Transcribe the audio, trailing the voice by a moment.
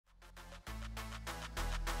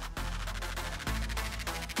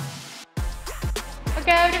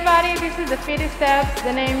Okay, everybody, this is the 50 steps.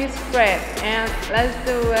 The name is prep, and let's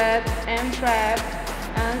do it and prep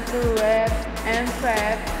and do it and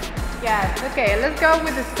prep. Yes. Okay, let's go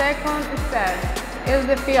with the second step. Is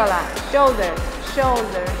the fila. Shoulder,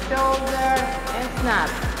 shoulder, shoulder, and snap.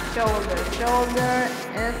 Shoulder, shoulder,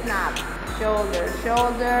 and snap. Shoulder,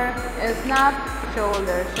 shoulder, and snap.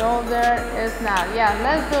 Shoulder, shoulder, and snap. Yeah,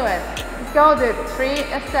 let's do it. Let's go the 3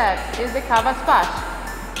 steps. Is the cava splash.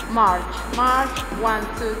 March, march,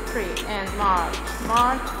 1, 2, 3, and march,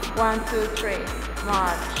 march, 1, 2, 3,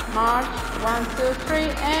 march, march, 1, 2, 3,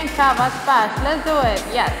 and cava splash. Let's do it.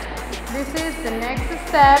 Yes. This is the next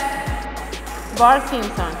step. Bart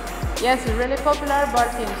Simpson. Yes, it's really popular.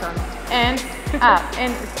 Bart Simpson. And up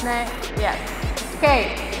and snake. Yes.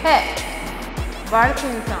 Okay. Hey. Bart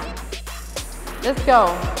Simpson. Let's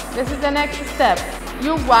go. This is the next step.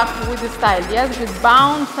 You walk with the style, yes, with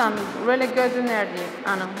bounce and really good energy.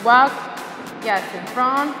 And walk, yes, in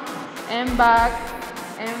front and back,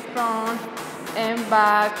 and front and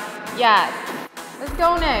back, yes. Let's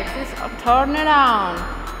go next. It's turn around,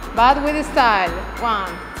 but with the style.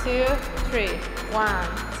 1, 2, 3. 1,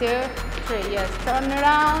 2, 3. Yes, turn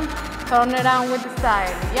around with the style.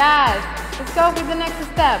 Yes. Let's go with the next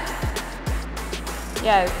step.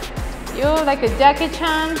 Yes. You like a Jackie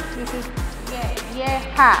Chan. This is yeah,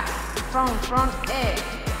 ha. Front, A.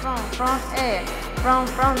 Front, A.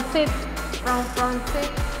 Front, sit. Front,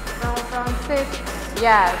 sit. Front, sit.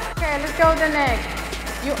 Yes. Okay, let's go the next.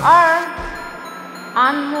 You are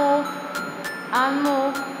and move,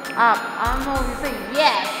 up, and move. You say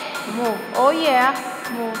yes, move. Oh yeah,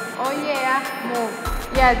 move. Oh yeah, move.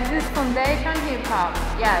 Yeah, this is foundation hip hop.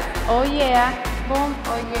 Yes. Oh yeah, boom.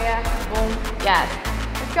 Oh yeah, boom. Yes.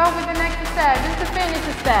 Let's go with the next step. This is the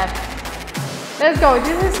finish step. Let's go.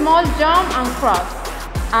 This is small jump and cross.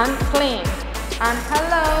 And clean. And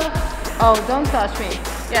hello. Oh, don't touch me.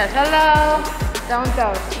 Yes, hello. Don't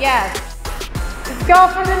touch. Yes. Let's go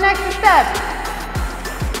for the next step.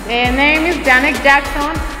 The name is Janet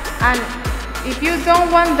Jackson. And if you don't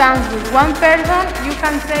want to dance with one person, you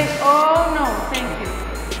can say, oh no, thank you.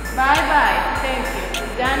 Bye bye. Thank you.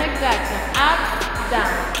 Janet Jackson. Up, down.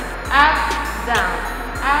 Up, down.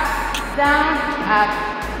 Up, down,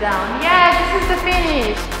 up, down. Yeah, this is the finish.